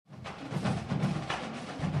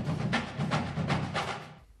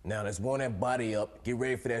Now let's warm that body up, get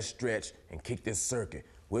ready for that stretch, and kick this circuit.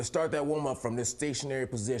 We'll start that warm up from this stationary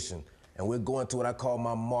position, and we'll go into what I call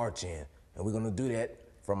my march in. And we're gonna do that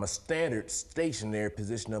from a standard stationary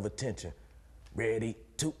position of attention. Ready,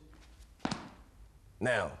 two.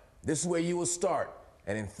 Now, this is where you will start.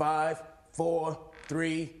 And in 5, 4,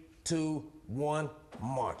 3, 2, 1,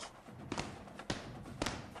 march.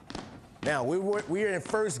 Now, we're in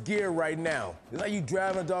first gear right now. It's like you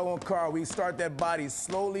driving a doggone car. We start that body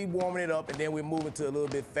slowly warming it up, and then we move it to a little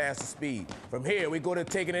bit faster speed. From here, we go to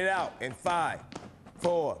taking it out in 5,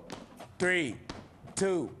 4, 3,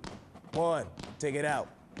 2, 1. Take it out.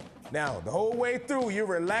 Now, the whole way through, you're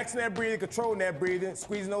relaxing that breathing, controlling that breathing,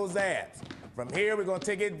 squeezing those abs. From here, we're gonna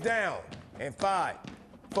take it down in 5,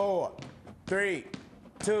 4, 3,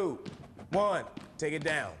 2, 1. Take it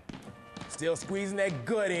down. Still squeezing that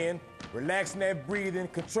gut in, relaxing that breathing,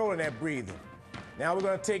 controlling that breathing. Now we're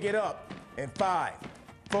gonna take it up in 5,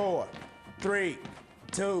 4, 3,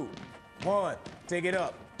 2, 1. Take it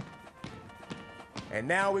up. And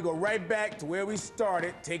now we go right back to where we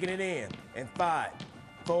started, taking it in 5,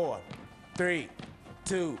 4, 3,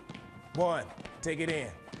 2, 1. Take it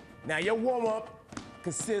in. Now your warm-up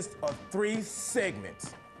consists of 3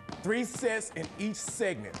 segments. 3 sets in each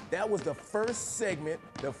segment. That was the first segment,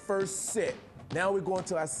 the first set. Now we're going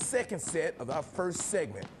to our second set of our first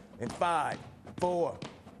segment in 5, 4,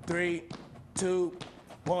 3, 2,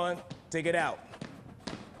 1. Take it out.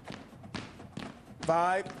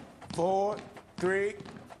 5, 4, 3,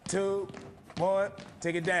 2, 1.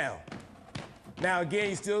 Take it down. Now again,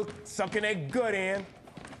 you're still sucking that gut in.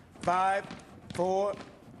 5, 4,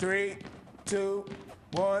 3, 2,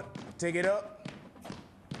 1. Take it up.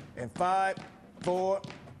 And 5, 4,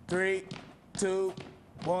 3, 2,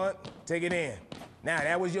 1. Take it in. Now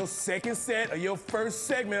that was your second set of your first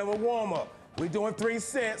segment of a warm-up. We're doing 3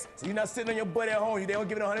 sets, so you're not sitting on your butt at home. You don't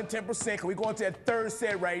give it 110%, because we're going to that third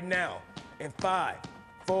set right now. In 5,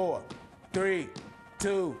 4, 3,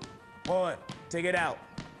 2, 1. Take it out.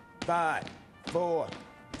 5, 4,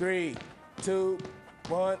 3, 2,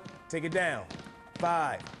 1. Take it down.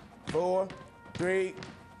 5, 4, 3,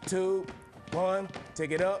 2, 1.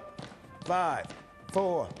 Take it up. 5,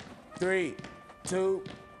 4, 3, 2,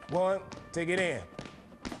 1. Take it in.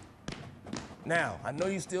 Now, I know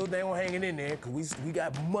you still dang hanging in there, because we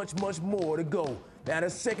got much, much more to go. Now, the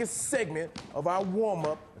second segment of our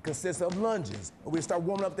warm-up consists of lunges. And we start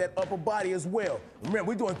warming up that upper body as well. Remember,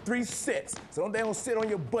 we're doing 3 sets, so don't sit on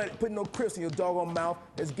your butt, putting no crisps in your doggone mouth.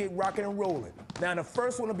 Let's get rocking and rolling. Now, the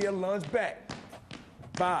first one will be a lunge back.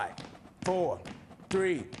 5, 4,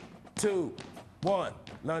 3, 2, 1.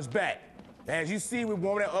 Lunge back. Now, as you see, we're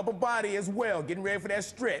warming that upper body as well, getting ready for that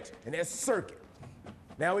stretch and that circuit.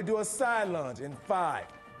 Now we do a side lunge in 5,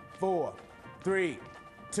 4, 3,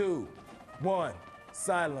 2, 1.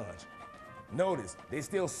 Side lunge. Notice, they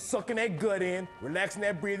still sucking that gut in, relaxing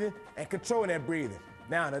that breathing, and controlling that breathing.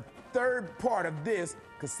 Now, the third part of this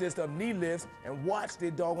consists of knee lifts, and watch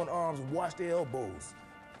their doggone arms, watch their elbows.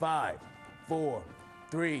 5, 4,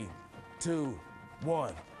 3, 2,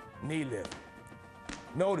 1. Knee lift.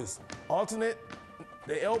 Notice, alternate,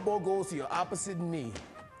 the elbow goes to your opposite knee.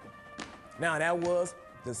 Now, that was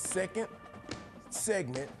the second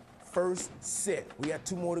segment, first set. We got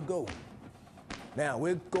 2 more to go. Now,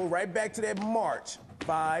 we'll go right back to that march.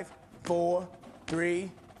 5, 4,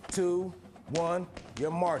 3, 2, 1.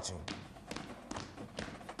 You're marching.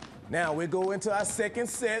 Now, we go into our second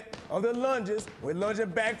set of the lunges. We're lunging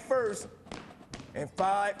back first. In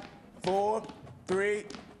 5, 4, 3,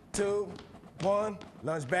 2, 1.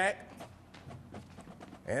 Lunge back.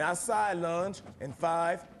 And our side lunge in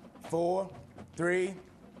 5, 4, 3,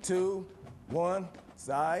 2, 1.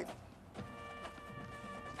 Side.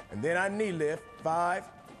 And then our knee lift. 5,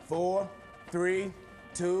 4, 3,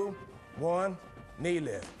 2, 1. Knee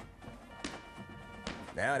lift.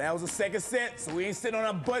 Now, that was the second set, so we ain't sitting on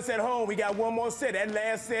our butts at home. We got 1 more set, that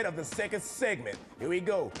last set of the second segment. Here we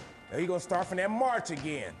go. Now, you're going to start from that march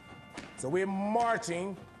again. So we're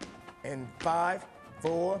marching in 5,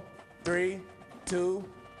 4, 3, 2,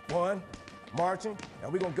 1. Marching. Now,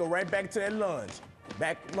 we're going to go right back to that lunge.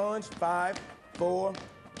 Back lunge. 5, 4,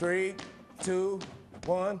 3, 2,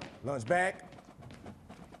 1. Lunge back.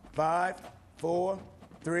 5, 4,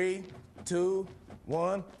 3, 2,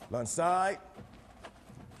 1. Lunge side.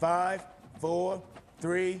 5, 4,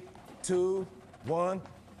 3, 2, 1.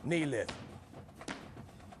 Knee lift.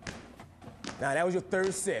 Now, that was your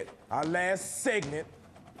third set. Our last segment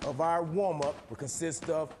of our warm-up will consist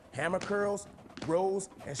of hammer curls, rows,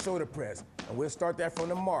 and shoulder press. And we'll start that from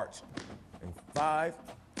the march. In 5,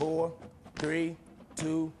 4, 3,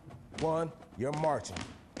 2, 1. You're marching.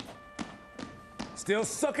 Still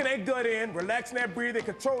sucking that gut in, relaxing that breathing,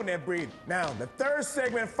 controlling that breathing. Now, the third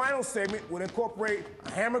segment, final segment, will incorporate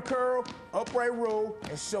a hammer curl, upright row,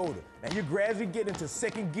 and shoulder. Now, you're gradually getting into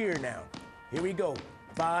second gear now. Here we go.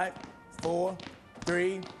 5, 4,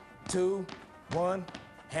 3, 2, 1,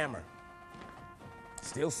 hammer.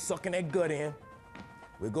 Still sucking that gut in.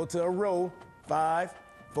 We'll go to a row. 5,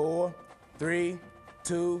 4, 3,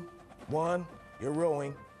 2, 1. You're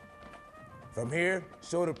rowing. From here,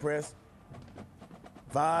 shoulder press.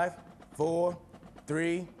 5, 4,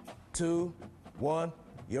 3, 2, 1.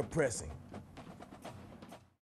 You're pressing.